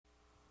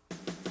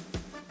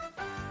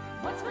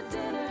What's for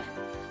dinner?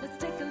 Let's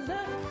take a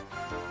look.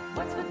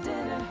 What's for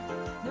dinner?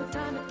 No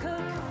time to cook.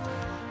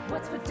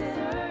 What's for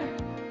dinner?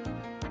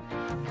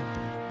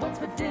 What's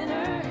for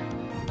dinner?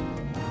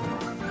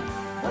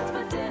 What's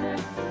for dinner?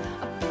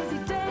 A busy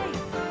day.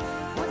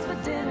 What's for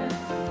dinner?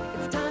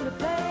 It's time to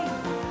play.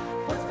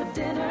 What's for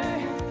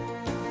dinner?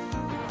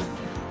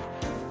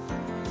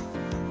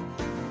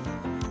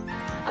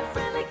 A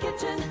friendly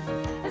kitchen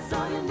is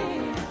all you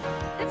need.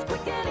 It's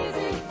quick and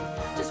easy.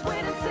 Just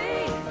wait and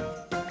see.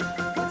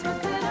 What's for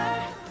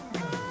dinner?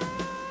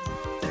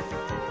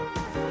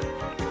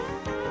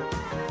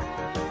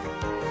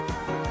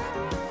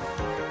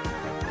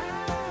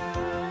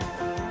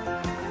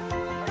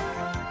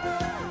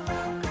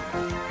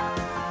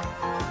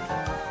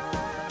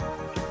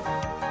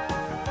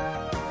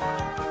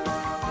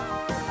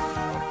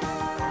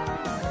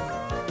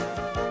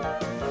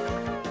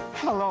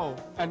 Hello,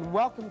 and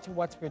welcome to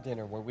What's for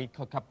Dinner, where we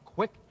cook up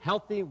quick,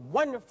 healthy,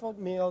 wonderful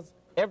meals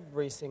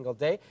every single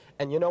day.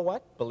 And you know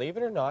what? Believe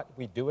it or not,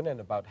 we do it in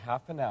about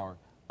half an hour.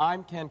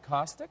 I'm Ken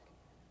Kostick.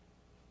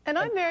 And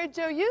I'm Mary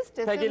Jo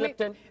Eustace. Peggy and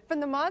Lipton. From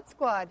the Mod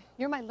Squad.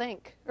 You're my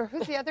link. Or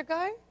who's the other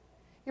guy?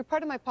 You're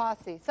part of my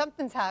posse.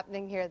 Something's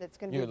happening here that's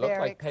going to be very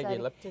like exciting.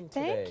 Peggy Lipton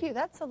today. Thank you.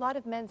 That's a lot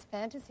of men's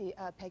fantasy,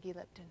 Peggy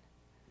Lipton.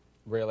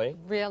 Really?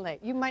 Really.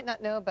 You might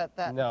not know about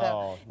that.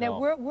 No, Now,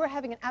 no. we're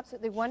having an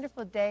absolutely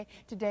wonderful day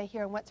today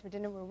here on What's for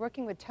Dinner. We're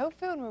working with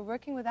tofu and we're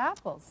working with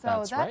apples. So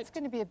That's right.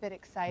 going to be a bit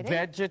exciting.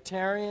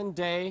 Vegetarian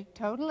day.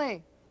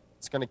 Totally.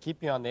 It's going to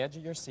keep you on the edge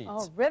of your seats.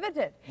 Oh,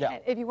 riveted. Yeah.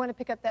 And if you want to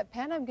pick up that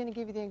pen, I'm going to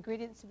give you the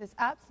ingredients to this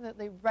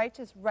absolutely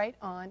righteous,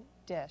 right-on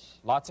dish.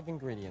 Lots of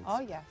ingredients. Oh,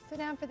 yeah. Sit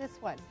down for this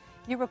one.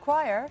 You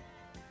require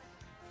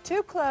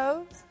 2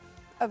 cloves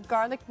of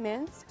garlic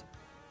minced,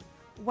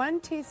 1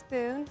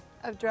 teaspoon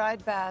of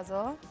dried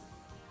basil,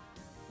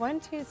 1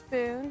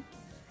 teaspoon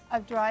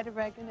of dried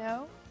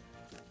oregano,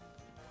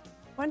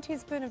 1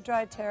 teaspoon of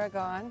dried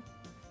tarragon,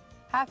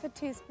 half a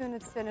teaspoon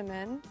of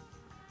cinnamon,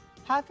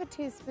 half a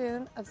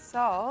teaspoon of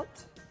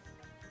salt,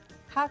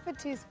 half a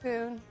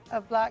teaspoon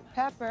of black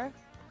pepper,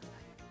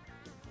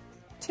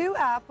 2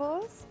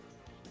 apples,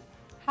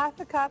 half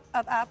a cup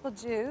of apple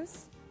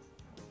juice,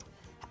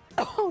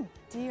 oh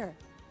dear,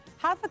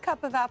 half a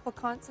cup of apple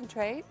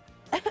concentrate,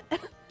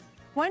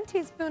 1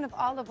 teaspoon of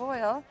olive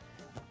oil,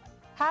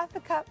 half a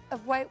cup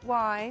of white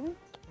wine,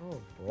 Oh,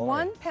 boy.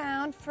 1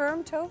 pound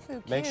firm tofu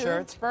cubed. Make sure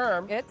it's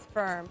firm. It's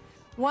firm.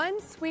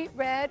 1 sweet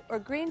red or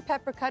green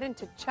pepper cut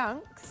into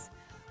chunks,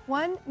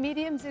 1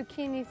 medium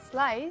zucchini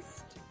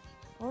sliced,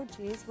 oh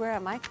geez, where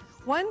am I?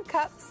 1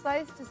 cup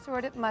sliced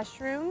assorted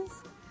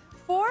mushrooms,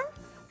 4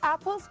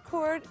 apples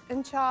cored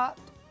and chopped,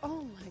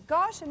 oh my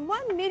gosh, and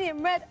 1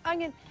 medium red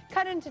onion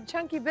cut into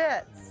chunky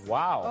bits.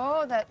 Wow.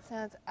 Oh, that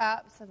sounds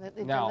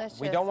absolutely delicious.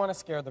 Now, we don't want to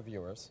scare the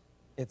viewers.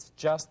 It's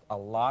just a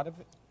lot of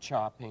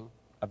chopping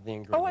of the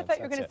ingredients. Oh, I thought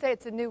you were going to That's say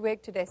it's a new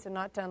wig today, so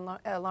not to alarm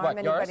What,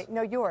 anybody. yours?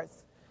 No, yours.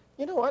 it.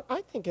 You know what?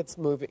 I think it's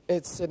moving.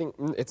 It's sitting.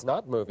 It's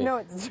not moving. No,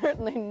 it's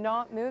certainly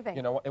not moving.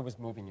 You know what? It was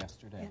moving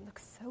yesterday. It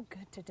looks so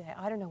good today.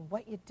 I don't know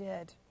what you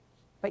did,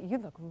 but you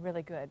look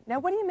really good. Now,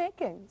 what are you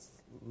making?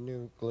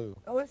 New glue.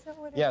 Oh, is that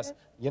what it Yes. is?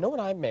 You know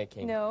what I'm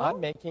making? No. I'm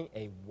making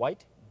a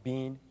white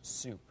bean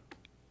soup.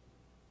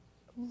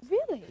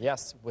 Really?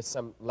 Yes, with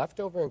some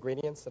leftover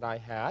ingredients that I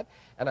had,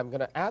 and I'm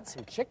going to add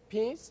some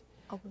chickpeas,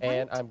 A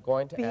and white I'm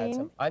going to add bean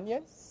some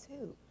onion.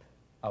 Soup.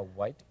 A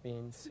white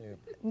bean soup.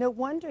 No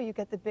wonder you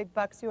get the big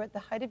bucks. You're at the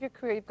height of your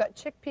career. You've got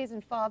chickpeas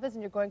and favas,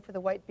 and you're going for the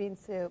white bean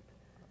soup.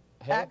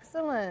 Hey,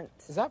 Excellent.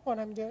 is that what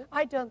I'm doing?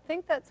 I don't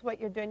think that's what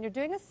you're doing. You're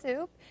doing a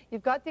soup.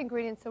 You've got the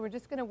ingredients, so we're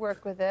just going to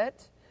work with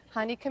it.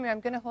 Honey, come here. I'm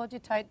going to hold you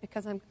tight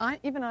because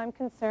even I'm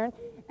concerned.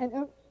 And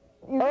you're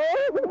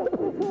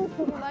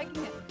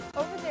liking it.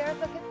 Over there,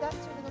 look at that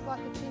sort of a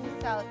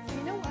bocconcini salad. So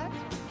you know what?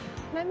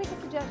 Can I make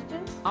a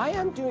suggestion? I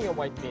am doing a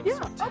white bean Yeah,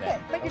 soup today. okay.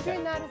 But you're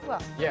doing that as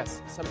well.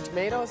 Yes, some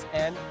tomatoes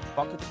and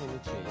bocconcini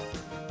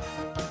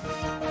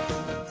cheese.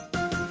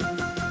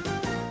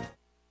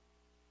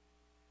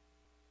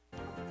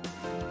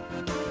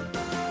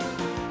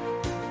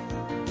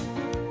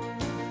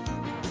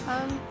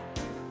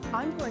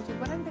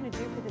 What I'm going to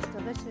do for this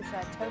delicious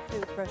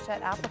tofu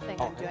brochette apple thing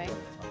I'm doing.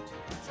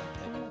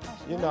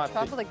 You're I'm not in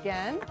trouble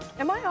again.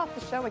 Am I off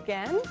the show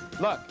again?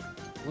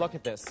 Look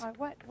at this.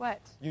 What?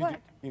 You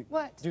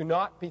What? do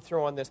not be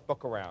throwing this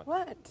book around.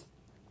 What?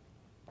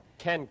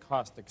 Ken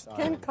Kostick's Ken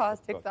Island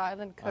Kostick's Cookbook.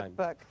 Island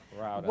Cookbook. I'm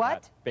proud of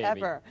that baby.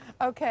 Whatever.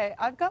 Okay,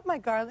 I've got my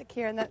garlic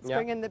here, and that's Yep.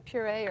 bringing the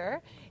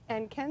pureer.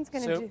 And Ken's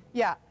going to Soup?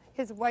 do,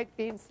 his white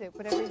bean soup,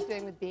 whatever he's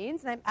doing with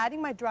beans. And I'm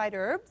adding my dried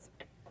herbs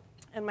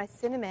and my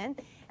cinnamon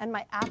and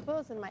my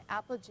apples and my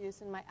apple juice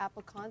and my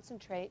apple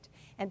concentrate.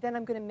 And then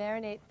I'm going to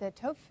marinate the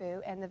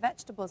tofu and the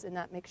vegetables in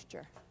that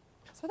mixture.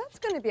 So that's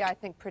going to be, I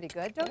think, pretty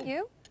good, don't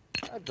you?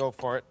 I'd go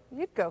for it.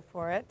 You'd go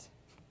for it.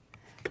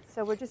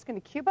 So we're just going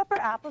to cube up our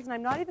apples, and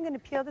I'm not even going to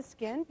peel the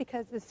skin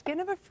because the skin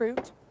of a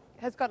fruit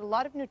has got a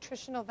lot of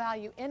nutritional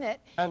value in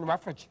it. And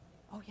roughage.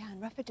 Oh, yeah,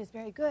 and roughage is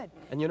very good.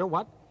 And you know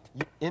what?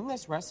 In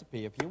this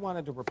recipe, if you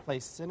wanted to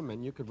replace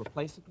cinnamon, you could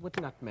replace it with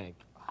nutmeg.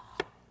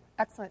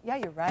 Excellent. Yeah,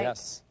 you're right.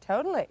 Yes.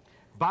 Totally.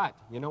 But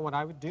you know what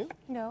I would do?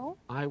 No.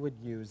 I would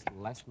use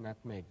less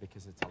nutmeg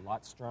because it's a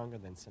lot stronger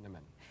than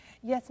cinnamon.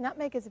 Yes,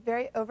 nutmeg is a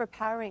very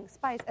overpowering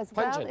spice, as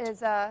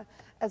Pungent.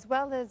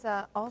 well as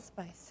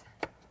allspice.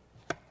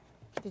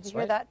 Did you hear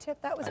right. that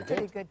tip? That was I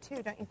pretty did. good too,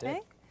 don't you did.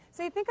 think?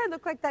 So you think I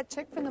look like that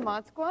chick from the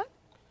Mod Squad?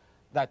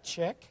 That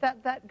chick?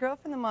 That girl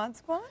from the Mod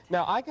Squad?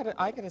 Now, I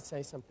gotta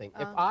say something.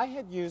 If I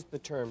had used the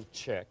term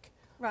chick,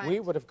 we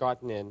Right. would have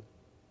gotten in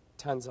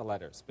tons of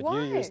letters. But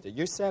Why? you used it.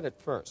 You said it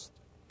first.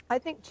 I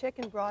think chick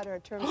and broad are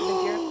terms of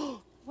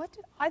endearment.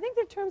 I think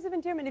they're terms of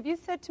endearment. If you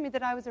said to me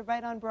that I was a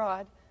right-on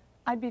broad,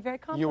 I'd be very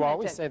complimented. You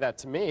always say that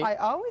to me. I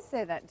always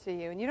say that to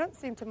you, and you don't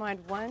seem to mind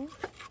one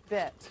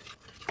bit.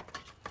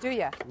 Do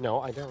you?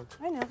 No, I don't.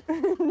 I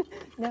know.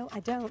 No,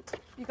 I don't.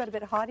 You got a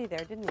bit haughty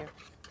there, didn't you?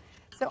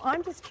 So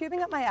I'm just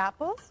cubing up my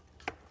apples,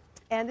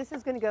 and this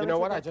is going to go You know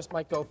into what? the- I just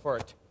might go for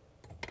it.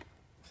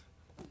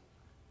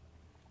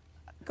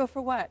 Go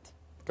for what?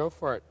 Go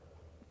for it.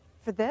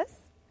 For this?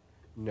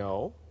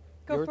 No.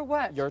 Go for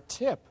what? Your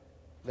tip.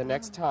 The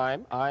next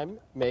time I'm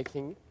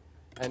making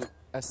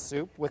a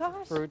soup with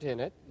Gosh. fruit in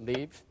it,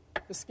 leave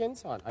the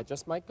skins on. I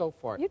just might go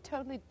for it. You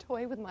totally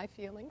toy with my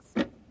feelings.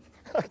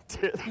 I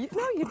did.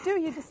 No, you do.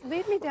 You just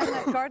lead me down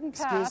that garden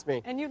path. Excuse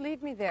me. And you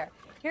leave me there.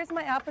 Here's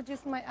my apple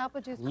juice and my apple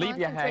juice Leave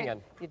you concentrate.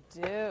 hanging. You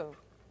do.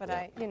 But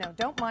I,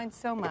 don't mind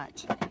so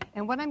much.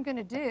 And what I'm going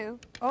to do,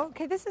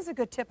 okay, this is a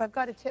good tip. I've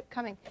got a tip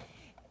coming.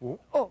 Ooh.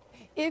 Oh,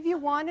 if you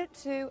wanted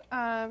to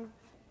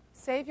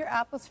save your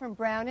apples from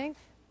browning,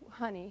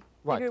 honey,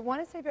 What? if you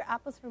want to save your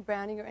apples from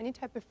browning or any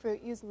type of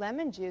fruit, use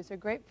lemon juice or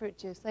grapefruit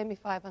juice. Lay me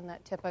 5 on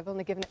that tip. I've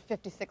only given it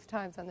 56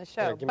 times on the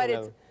show. Here, give me but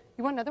another.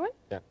 you want another one?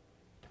 Yeah.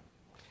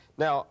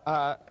 Now,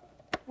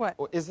 What?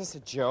 is this a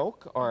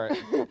joke or,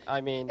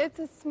 I mean, It's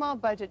a small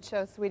budget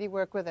show, sweetie.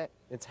 Work with it.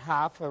 it's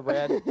half a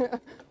red?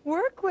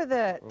 Work with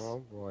it. Oh,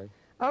 boy.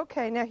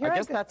 Okay, now here I I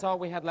guess go. that's all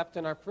we had left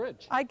in our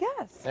fridge. I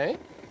guess. Eh?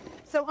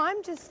 So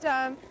I'm just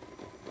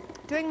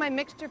doing my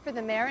mixture for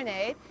the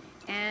marinade,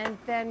 and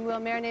then we'll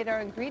marinate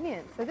our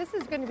ingredients. So this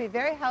is going to be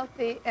very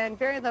healthy and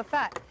very low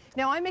fat.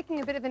 Now I'm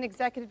making a bit of an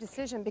executive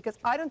decision because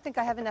I don't think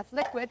I have enough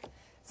liquid,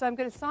 so I'm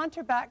going to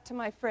saunter back to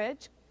my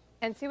fridge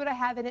and see what I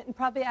have in it and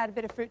probably add a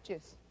bit of fruit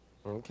juice.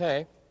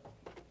 Okay.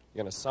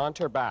 You're going to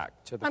saunter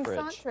back to the fridge.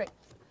 I'm sauntering.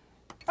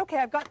 Okay,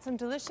 I've got some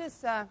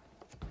delicious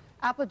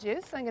apple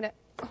juice. I'm going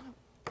to,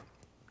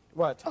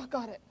 What? oh,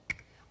 got it.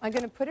 I'm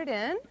going to put it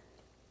in.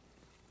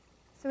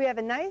 So we have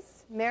a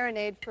nice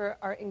marinade for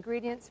our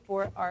ingredients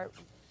for our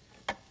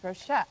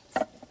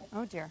brochettes.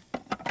 Oh, dear.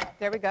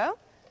 There we go.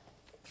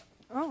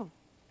 Oh.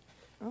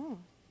 Oh.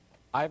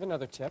 I have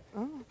another tip.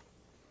 Oh.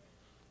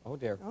 Oh,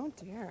 dear. Oh,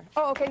 dear.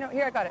 Oh, okay, no,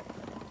 here, I got it.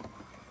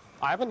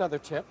 I have another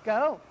tip.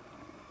 Go.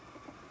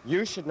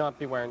 You should not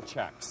be wearing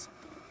checks.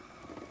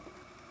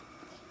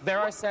 There,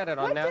 I said it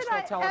on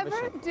national television.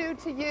 What did I ever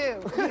do to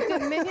you, you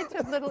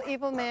diminutive little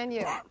evil man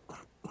you?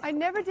 I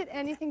never did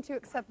anything to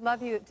except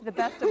love you to the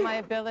best of my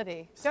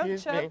ability.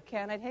 Excuse Don't choke, me.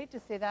 Ken. I'd hate to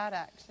see that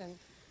action.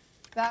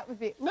 That would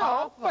be No,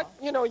 awful. but,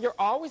 you're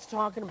always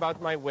talking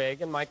about my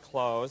wig and my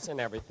clothes and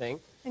everything.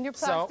 And your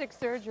plastic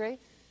surgery.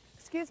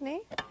 Excuse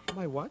me?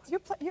 My what? Your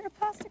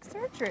plastic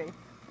surgery.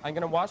 I'm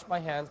going to wash my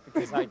hands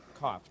because I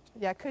coughed.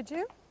 Yeah, could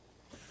you?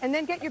 And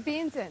then get your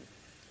beans in.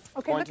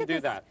 Okay, Why'd look you at do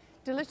this that?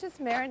 delicious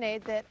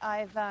marinade that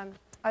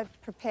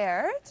I've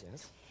prepared.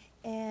 Yes.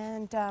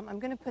 And I'm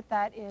going to put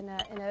that in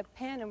a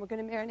pan, and we're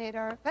going to marinate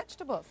our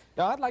vegetables.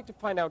 Now, I'd like to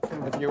find out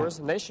from the viewers,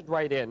 and they should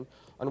write in,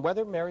 on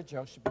whether Mary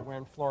Jo should be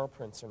wearing floral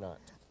prints or not.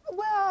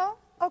 Well,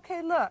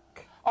 okay, look.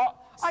 Oh,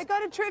 I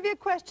got a trivia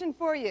question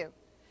for you.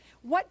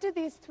 What do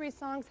these 3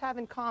 songs have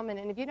in common?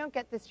 And if you don't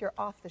get this, you're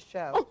off the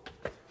show.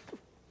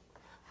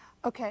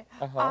 Okay,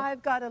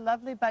 I've got a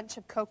lovely bunch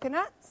of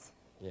coconuts.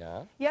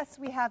 yeah. Yes,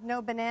 we have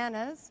no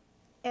bananas.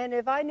 And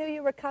if I knew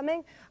you were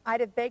coming,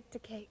 I'd have baked a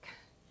cake.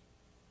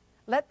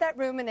 Let that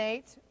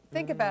ruminate.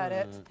 Think about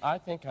it. I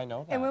think I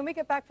know that. And when we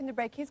get back from the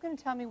break, he's going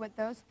to tell me what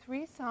those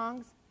 3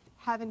 songs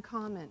have in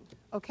common.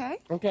 Okay?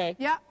 Okay.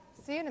 Yeah.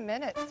 See you in a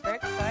minute. It's very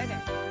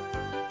exciting.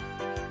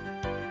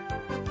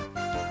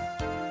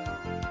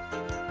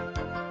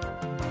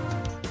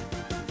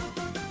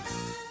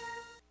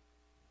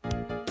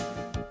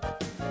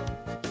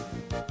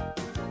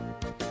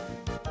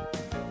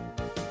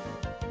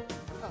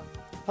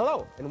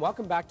 Hello, and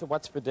welcome back to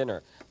What's for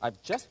Dinner.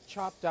 I've just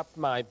chopped up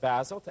my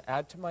basil to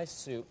add to my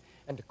soup,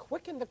 and to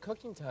quicken the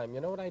cooking time,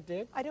 you know what I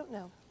did? I don't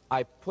know.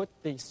 I put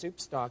the soup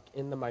stock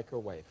in the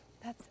microwave.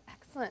 That's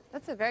excellent.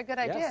 That's a very good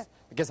idea. Yes,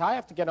 because I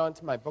have to get on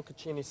to my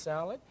bocconcini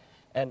salad,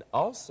 and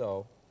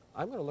also,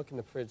 I'm going to look in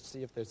the fridge,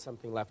 see if there's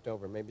something left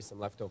over, maybe some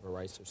leftover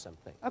rice or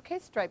something. Okay,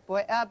 Stripe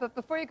Boy. But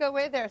before you go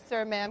away there,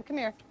 sir, ma'am, come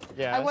here.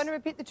 Yes? I want to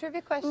repeat the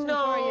trivia question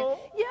No. for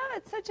you. Yeah,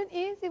 it's such an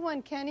easy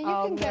one, Kenny. You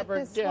I'll can get never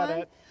this get one.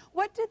 it.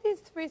 What do these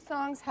 3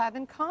 songs have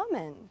in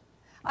common?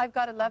 I've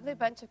got a lovely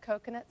bunch of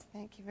coconuts.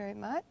 Thank you very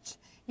much.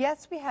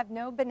 Yes, we have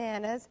no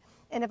bananas.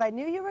 And if I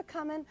knew you were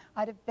coming,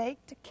 I'd have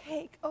baked a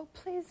cake. Oh,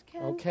 please,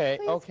 Ken. Okay,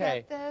 please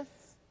okay. get this.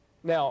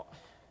 Now,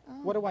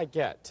 what do I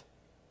get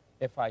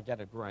if I get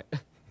it right?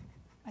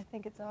 I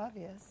think it's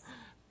obvious.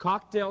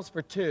 Cocktails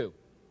for two.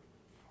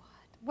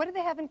 What do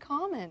they have in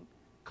common?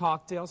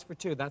 Cocktails for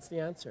two. That's the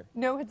answer.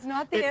 No, it's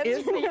not the answer. It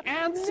is the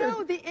answer.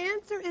 No, the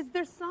answer is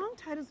their song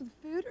titles with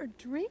food or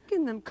drink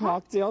in them.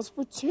 Cocktails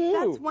for two.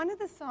 That's one of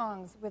the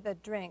songs with a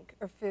drink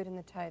or food in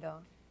the title.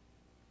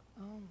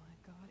 Oh, my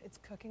God. It's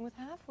Cooking with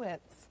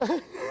Half-Wits.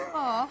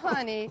 Oh,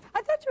 honey.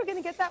 I thought you were going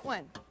to get that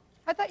one.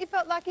 I thought you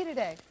felt lucky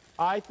today.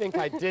 I think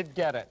I did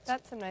get it.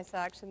 That's some nice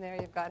action there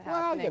you've got Well,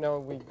 happening. you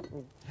know,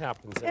 it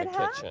happens in It the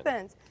kitchen.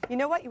 happens. You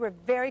know what? You were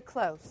very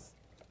close.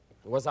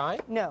 Was I?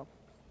 No.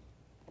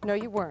 No,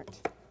 you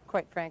weren't,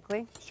 quite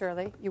frankly.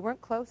 Shirley, you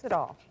weren't close at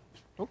all.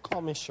 Don't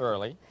call me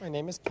Shirley. My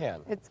name is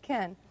Ken. It's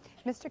Ken.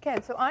 Mr.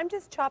 Ken, so I'm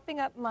just chopping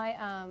up my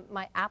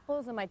my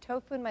apples and my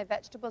tofu and my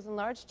vegetables in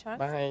large chunks.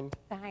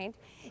 Behind.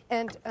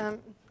 And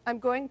I'm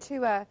going to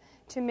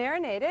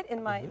marinate it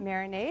in my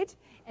marinade,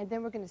 and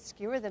then we're going to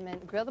skewer them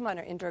and grill them on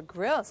our indoor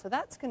grill. So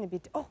that's going to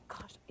be, oh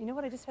gosh, you know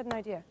what? I just had an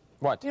idea.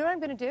 What? You know what I'm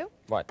going to do?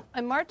 What?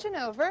 I'm marching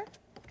over,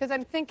 because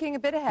I'm thinking a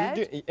bit ahead.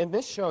 In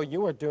this show,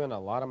 you are doing a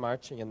lot of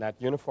marching in that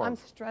uniform. I'm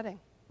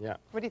strutting. Yeah.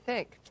 What do you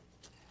think?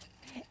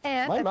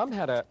 And My mom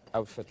had an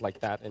outfit like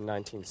that in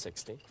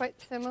 1960. quite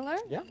similar?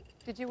 Yeah.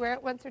 Did you wear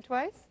it once or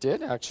twice?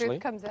 Did, actually.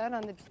 Truth comes out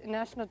on the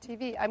national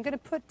TV. I'm going to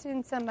put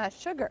in some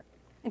sugar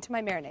into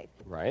my marinade.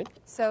 Right.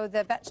 So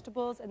the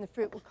vegetables and the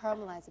fruit will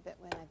caramelize a bit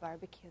when I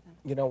barbecue them.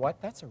 You know what?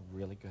 That's a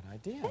really good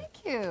idea.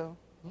 Thank you.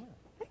 Yeah.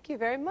 Thank you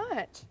very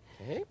much.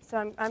 Okay.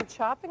 So I'm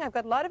chopping. I've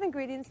got a lot of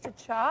ingredients to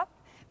chop.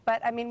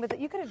 But, I mean,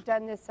 you could have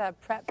done this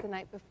prep the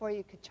night before.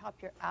 You could chop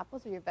your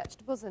apples or your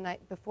vegetables the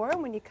night before,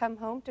 and when you come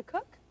home to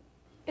cook,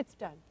 it's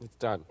done. It's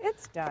done.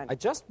 It's done. I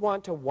just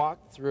want to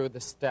walk through the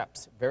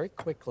steps very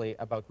quickly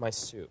about my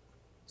soup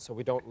so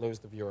we don't lose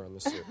the viewer on the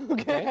soup.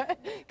 Okay?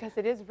 Because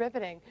it is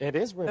riveting. It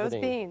is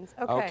riveting. Those beans.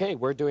 Okay. Okay,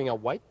 we're doing a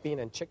white bean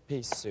and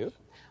chickpea soup.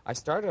 I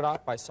started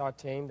off by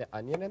sautéing the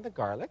onion and the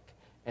garlic,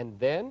 and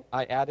then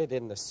I added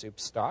in the soup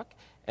stock.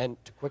 And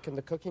to quicken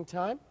the cooking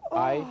time,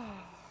 I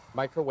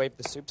microwaved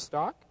the soup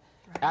stock,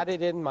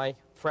 added in my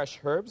fresh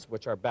herbs,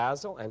 which are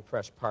basil and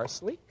fresh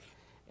parsley,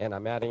 and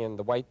I'm adding in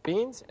the white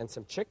beans and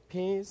some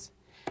chickpeas,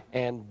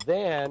 and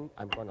then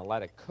I'm going to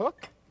let it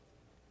cook,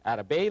 add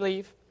a bay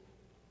leaf,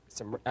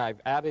 I've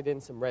added in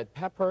some red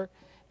pepper,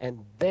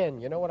 and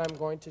then, you know what I'm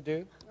going to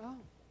do? Oh.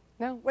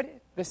 No,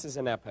 This is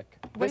an epic.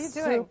 What are you This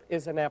doing? soup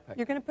is an epic.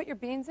 You're going to put your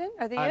beans in?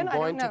 Are they I'm in?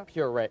 going I to don't know.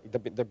 puree.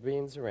 The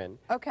beans are in.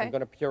 Okay. I'm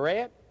going to puree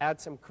it, add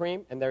some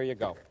cream, and there you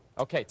go.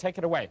 Okay, take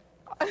it away.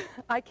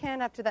 I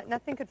can't after that.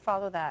 Nothing could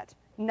follow that.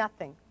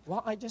 Nothing.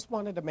 Well, I just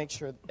wanted to make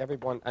sure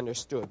everyone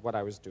understood what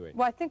I was doing.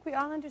 Well, I think we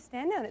all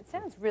understand now. And it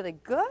sounds really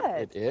good.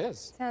 It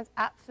is. Sounds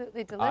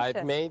absolutely delicious.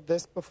 I've made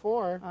this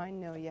before. I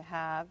know you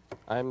have.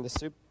 I'm the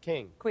soup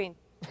king. Queen.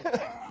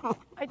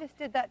 I just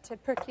did that to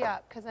perk you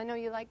up because I know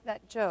you like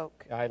that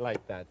joke. I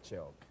like that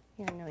joke.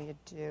 Yeah, I know you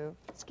do.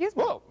 Excuse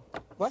me. Whoa,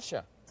 bless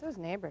you. Those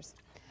neighbors.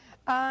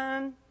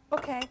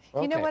 Okay.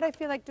 You know Okay. what I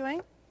feel like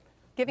doing?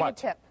 Giving What?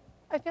 a tip.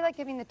 I feel like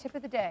giving the tip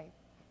of the day.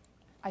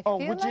 I Oh,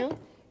 feel would like, you?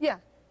 Yeah.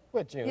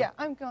 Would you? Yeah,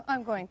 I'm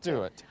going to.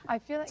 Do it. I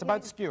feel like It's about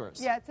giving-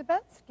 skewers. Yeah, it's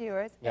about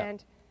skewers. Yeah.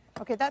 And,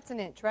 okay, that's an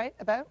inch, right?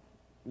 About?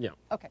 Yeah.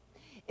 Okay.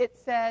 It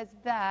says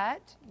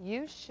that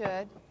you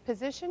should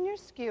position your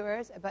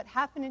skewers about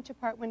half an inch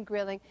apart when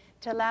grilling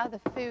to allow the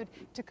food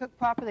to cook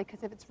properly,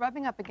 because if it's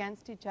rubbing up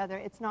against each other,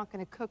 it's not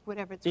going to cook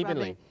whatever it's Evenly.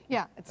 rubbing.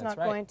 Yeah, it's That's not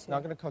right. going to. It's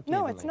not going to cook No,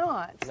 evenly. it's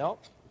not. No.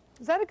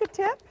 Is that a good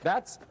tip?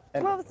 That's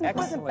an Well, it wasn't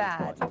excellent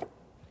bad. one.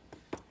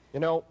 You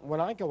know,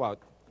 when I go out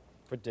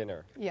for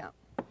dinner, Yeah.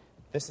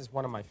 this is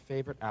one of my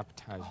favorite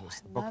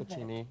appetizers, the love it.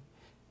 bocconcini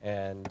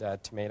and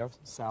tomato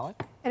salad.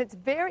 And it's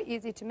very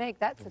easy to make.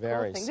 That's the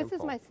Very cool thing. This is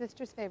simple. my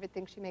sister's favorite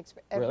thing she makes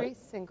for every Really?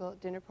 single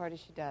dinner party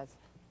she does.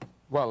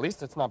 Well, at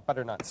least it's not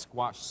butternut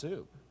squash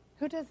soup.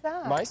 Who does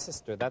that? My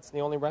sister, that's the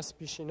only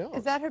recipe she knows.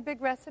 Is that her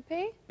big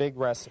recipe? Big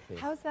recipe.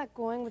 How's that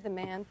going with the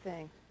man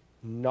thing?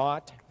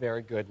 Not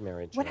very good,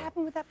 Mary Jo. What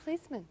happened with that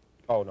policeman?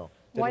 Oh, no.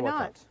 Didn't Why work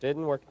not? out.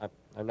 Didn't work.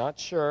 I'm not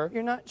sure.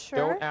 You're not sure?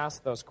 Don't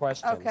ask those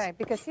questions. Okay,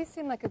 because he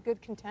seemed like a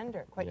good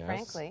contender, quite Yes.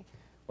 frankly.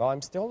 Well,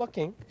 I'm still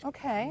looking.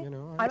 Okay. You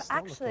know, I'm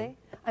still looking.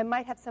 I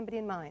might have somebody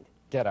in mind.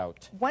 Get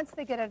out. Once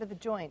they get out of the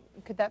joint,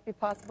 could that be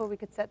possible? We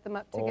could set them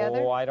up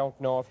together? Oh, I don't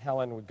know if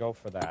Helen would go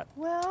for that.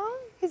 Well,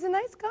 he's a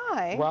nice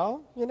guy.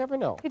 Well, you never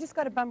know. He just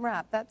got a bum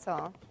rap, that's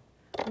all.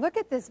 Look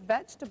at this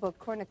vegetable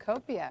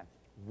cornucopia.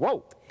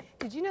 Whoa.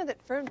 Did you know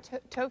that firm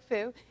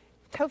tofu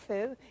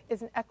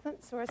is an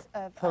excellent source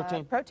of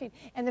Protein.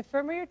 And the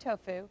firmer your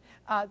tofu,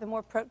 the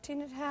more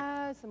protein it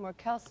has, the more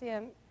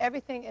calcium,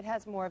 everything, it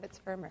has more of it's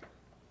firmer.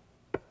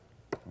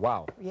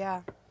 Wow.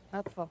 Yeah,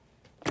 mouthful.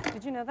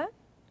 Did you know that?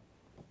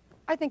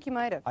 I think you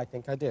might have. I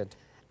think I did.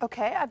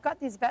 Okay, I've got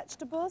these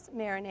vegetables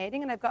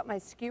marinating, and I've got my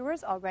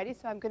skewers all ready,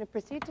 so I'm going to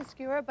proceed to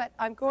skewer, but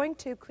I'm going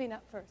to clean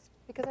up first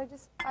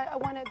because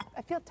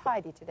I feel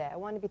tidy today. I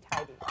want to be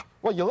tidy.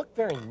 Well, you look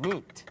very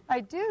neat. I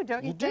do,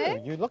 don't you You do.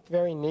 think? You look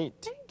very neat.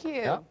 Thank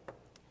you. Yeah.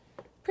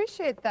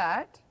 Appreciate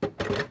that.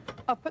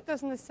 I'll put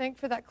those in the sink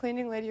for that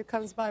cleaning lady who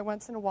comes by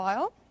once in a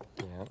while,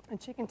 Yeah.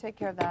 and she can take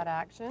care of that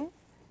action.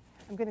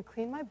 I'm going to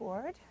clean my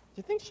board, Do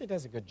you think she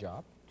does a good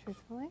job?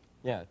 truthfully.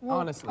 Yeah, Well,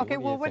 honestly. Okay,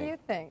 what do you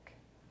think?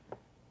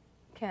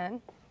 Ken?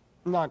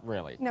 Not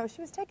really. No,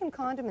 she was taking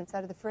condiments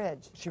out of the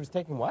fridge. She was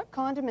taking what?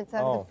 Condiments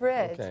out of the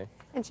fridge. Okay.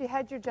 And she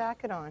had your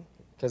jacket on.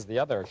 Because the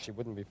other she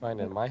wouldn't be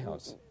finding in my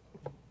house.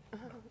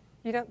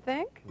 You don't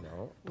think?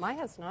 No. My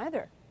house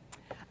neither.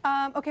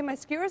 Okay, my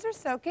skewers are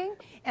soaking,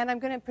 and I'm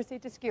going to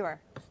proceed to skewer.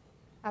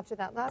 After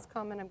that last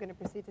comment, I'm going to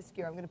proceed to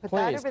skewer. I'm going to put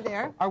that over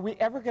there. Are we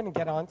ever going to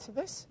get onto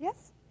this?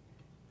 Yes.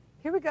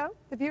 Here we go.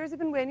 The viewers have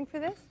been waiting for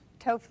this.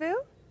 Tofu.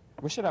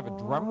 We should have a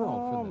drum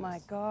roll for Oh this. my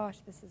gosh,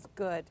 this is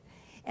good.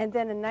 And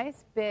then a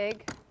nice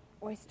big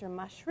oyster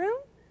mushroom.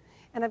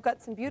 And I've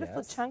got some beautiful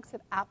Yes. chunks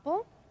of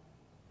apple.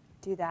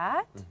 Do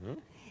that.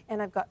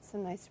 And I've got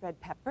some nice red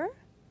pepper.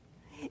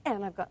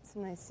 And I've got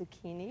some nice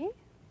zucchini.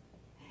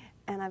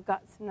 And I've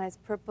got some nice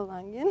purple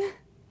onion.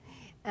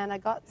 And I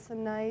got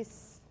some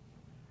nice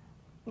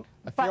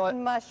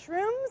button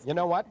mushrooms. You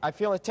know what? I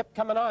feel a tip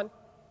coming on.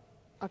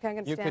 Okay, I'm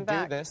going to You stand could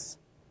back. do this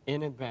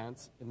in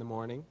advance in the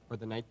morning or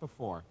the night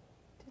before.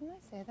 Didn't I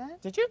say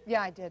that? Did you?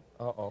 Yeah, I did.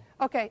 Uh-oh.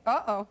 Okay,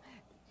 uh-oh.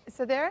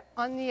 So there,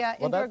 on the Well,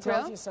 indoor that tells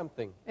grill. you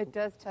something. It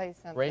does tell you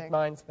something. Great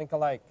minds think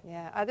alike.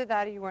 Yeah, either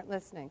that or you weren't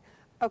listening.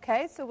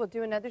 Okay, so we'll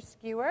do another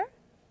skewer.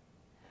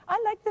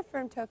 I like the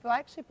firm tofu. I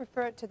actually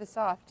prefer it to the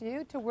soft. Do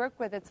you? To work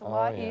with, it's a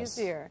lot yes.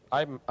 easier.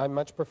 I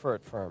much prefer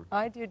it firm.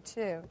 I do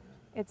too.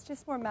 It's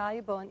just more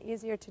malleable and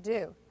easier to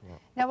do. Yeah.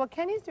 Now, while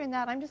Kenny's doing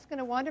that, I'm just going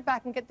to wander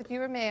back and get the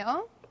viewer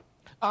mail.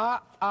 No,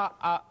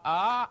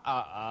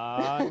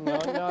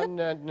 no,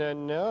 no, no,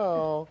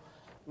 no.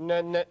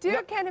 No, no, Dear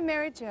no. Ken and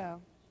Mary Jo,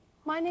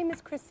 my name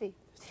is Chrissy,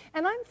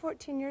 and I'm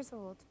 14 years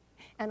old,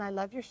 and I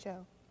love your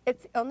show.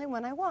 It's the only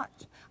one I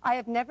watch. I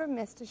have never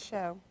missed a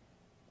show.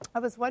 I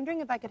was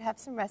wondering if I could have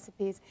some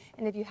recipes,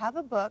 and if you have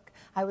a book,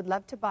 I would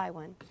love to buy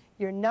one.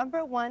 Your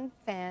 #1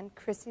 fan,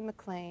 Chrissy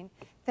McLean.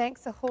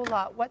 Thanks a whole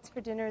lot. What's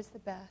for dinner is the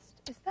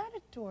best. Is that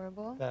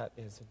adorable? That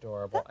is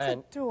adorable. That's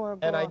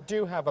adorable. And I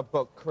do have a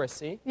book,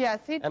 Chrissy. Yes,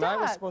 he does. And I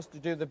was supposed to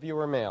do the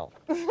viewer mail.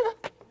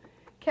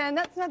 Ken,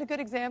 that's not a good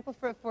example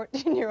for a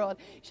 14-year-old.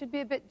 You should be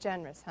a bit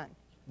generous, hon.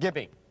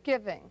 Giving.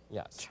 Giving.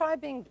 Yes. Try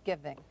being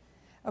giving.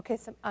 Okay,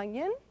 some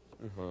onion,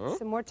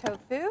 some more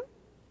tofu,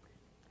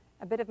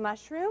 a bit of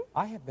mushroom.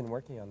 I have been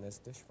working on this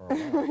dish for a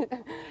while.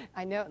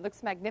 I know, it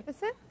looks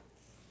magnificent.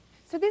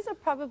 So these will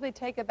probably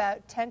take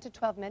about 10 to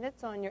 12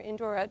 minutes on your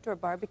indoor or outdoor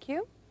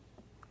barbecue.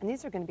 And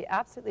these are going to be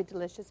absolutely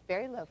delicious,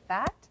 very low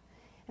fat.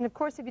 And of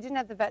course, if you didn't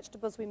have the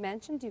vegetables we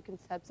mentioned, you can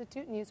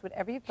substitute and use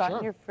whatever you've got in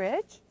Sure. your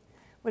fridge.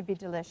 Would be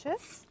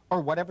delicious. Or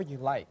whatever you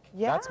like.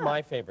 Yeah. That's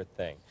my favorite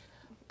thing.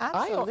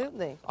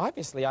 Absolutely.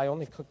 Obviously, I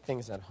only cook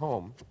things at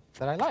home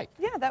that I like.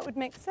 Yeah, that would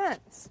make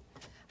sense.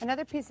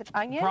 Another piece of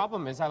onion.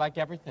 Problem is, I like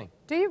everything.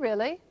 Do you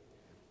really?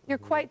 You're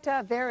quite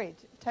varied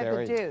type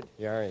of dude.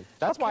 Varied.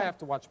 That's why I Okay. have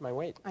to watch my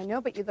weight. I know,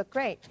 but you look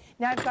great.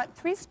 Now I've got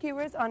 3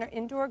 skewers on our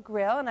indoor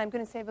grill, and I'm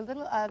going to save a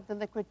little of the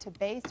liquid to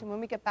baste. And when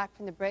we get back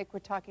from the break,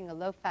 we're talking a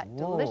low-fat,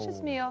 delicious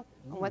Whoa. meal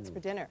on what's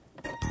for dinner.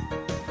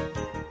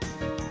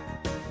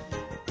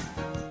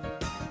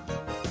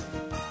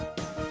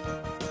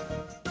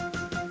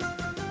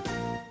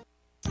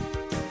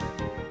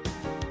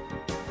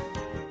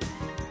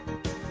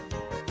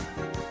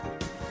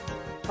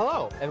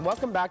 Hello, and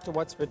welcome back to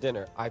What's for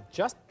Dinner. I've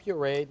just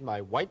pureed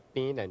my white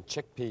bean and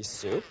chickpea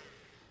soup.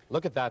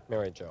 Look at that,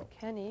 Mary Jo.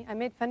 Kenny, I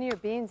made fun of your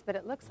beans, but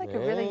it looks like a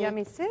really Yeah.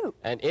 yummy soup.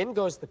 And in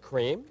goes the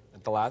cream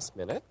at the last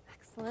minute.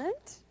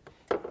 Excellent.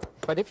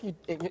 But if you,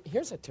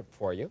 here's a tip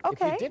for you. If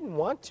Okay. you didn't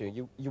want to,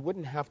 you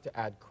wouldn't have to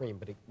add cream,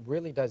 but it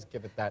really does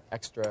give it that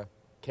extra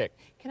kick.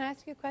 Can I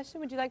ask you a question?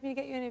 Would you like me to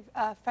get you any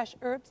fresh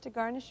herbs to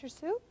garnish your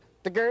soup?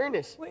 The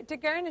garnish. Wait, to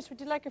garnish,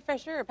 would you like a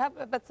fresh herb? How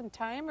about some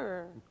thyme,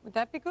 or would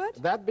that be good?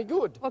 That'd be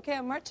good. Okay,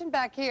 I'm marching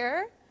back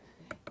here,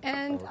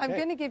 and I'm Okay.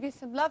 going to give you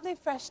some lovely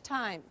fresh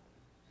thyme.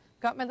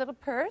 Got my little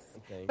purse,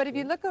 Thank but if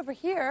you you. look over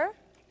here,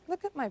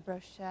 look at my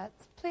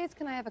brochettes. Please,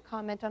 can I have a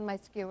comment on my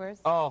skewers?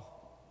 Oh,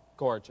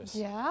 gorgeous.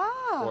 Yeah.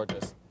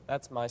 Gorgeous.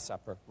 That's my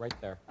supper right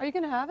there. Are you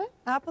going to have it?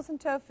 Apples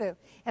and tofu.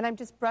 And I'm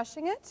just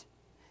brushing it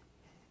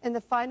in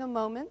the final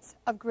moments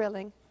of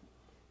grilling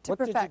to What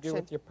perfection. did you do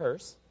with your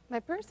purse? My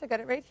purse, I got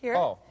it right here.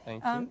 Oh,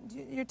 thank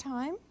you. Your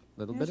thyme?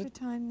 Little There's bit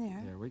your of- thyme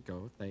there. There we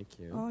go. Thank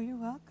you. Oh, you're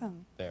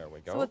welcome. There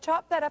we go. So we'll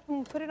chop that up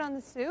and put it on the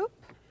soup,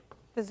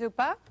 the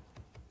zuppa.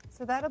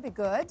 So that'll be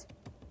good.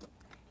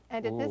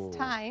 And at Ooh. this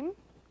time,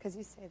 because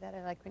you say that,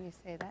 I like when you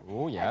say that.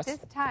 Ooh, yes. At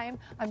this time,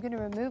 I'm going to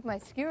remove my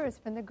skewers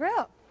from the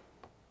grill.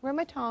 Where are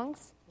my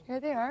tongs? Here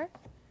they are.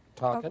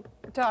 Talking.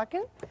 Oh,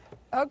 talking.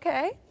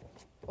 Okay.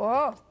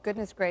 Oh,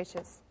 goodness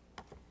gracious.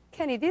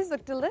 Kenny, these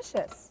look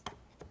delicious.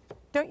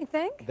 Don't you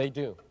think? They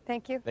do.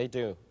 Thank you. They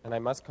do. And I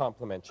must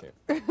compliment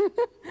you.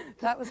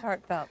 That was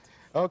heartfelt.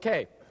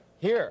 Okay.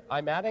 Here,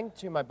 I'm adding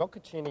to my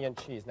bocconcini and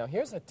cheese. Now,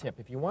 here's a tip.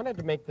 If you wanted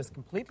to make this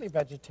completely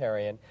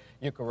vegetarian,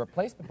 you could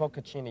replace the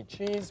bocconcini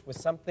cheese with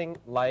something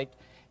like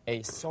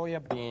a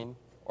soya bean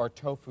or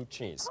tofu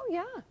cheese. Oh,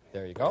 yeah.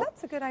 There you go.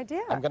 That's a good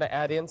idea. I'm going to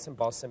add in some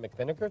balsamic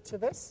vinegar to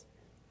this.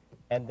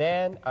 And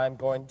then I'm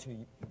going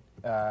to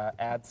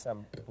add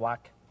some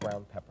black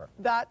ground pepper.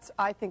 That's,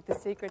 I think, the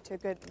secret to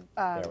good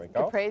There we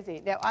go.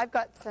 caprese. Now, I've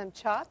got some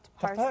chopped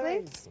parsley,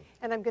 Caprese.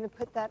 and I'm going to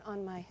put that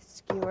on my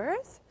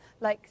skewers,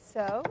 like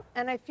so.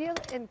 And I feel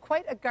in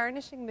quite a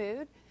garnishing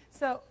mood,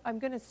 so I'm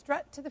going to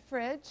strut to the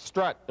fridge.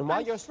 Strut. And while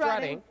I'm you're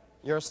strutting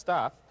your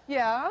stuff,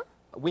 Yeah.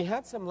 we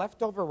had some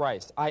leftover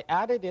rice. I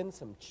added in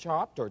some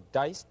chopped or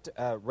diced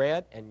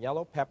red and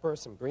yellow pepper,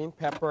 some green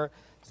pepper,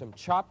 some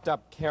chopped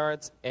up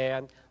carrots,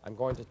 and I'm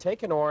going to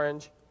take an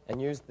orange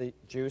and use the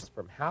juice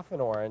from half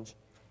an orange,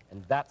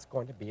 and that's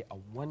going to be a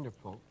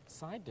wonderful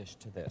side dish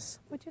to this.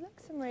 Would you like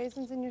some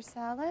raisins in your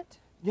salad?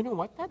 You know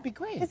what? That'd be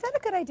great. Is that a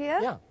good idea?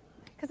 Yeah.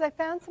 Because I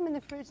found some in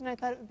the fridge, and I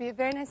thought it would be a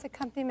very nice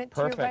accompaniment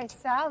to your Perfect.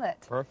 rice salad,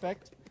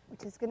 Perfect.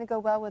 which is going to go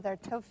well with our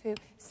tofu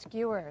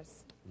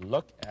skewers.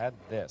 Look at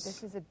This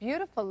this. is a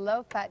beautiful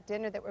low-fat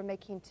dinner that we're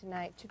making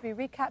tonight. Should we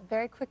recap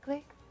very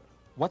quickly?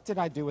 What did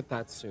I do with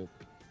that soup?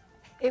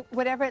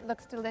 Whatever, it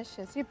looks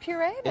delicious. You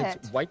pureed it.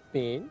 It's white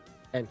bean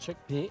and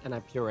chickpea, and I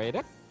pureed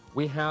it.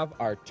 We have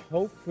our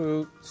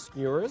tofu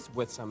skewers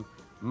with some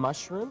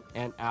mushroom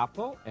and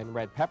apple and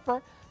red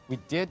pepper. We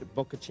did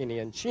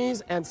bocconcini and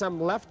cheese and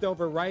some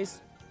leftover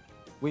rice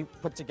we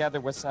put together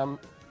with some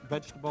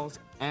vegetables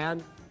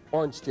and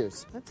orange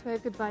juice. Let's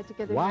wave goodbye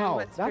together. Wow, here on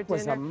What's that for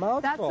was a dinner.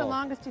 mouthful. That's the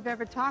longest you've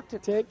ever talked.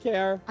 Take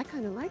care. I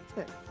kind of liked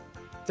it.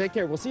 Take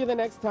care. We'll see you the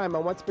next time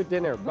on What's for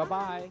Dinner.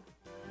 Bye-bye.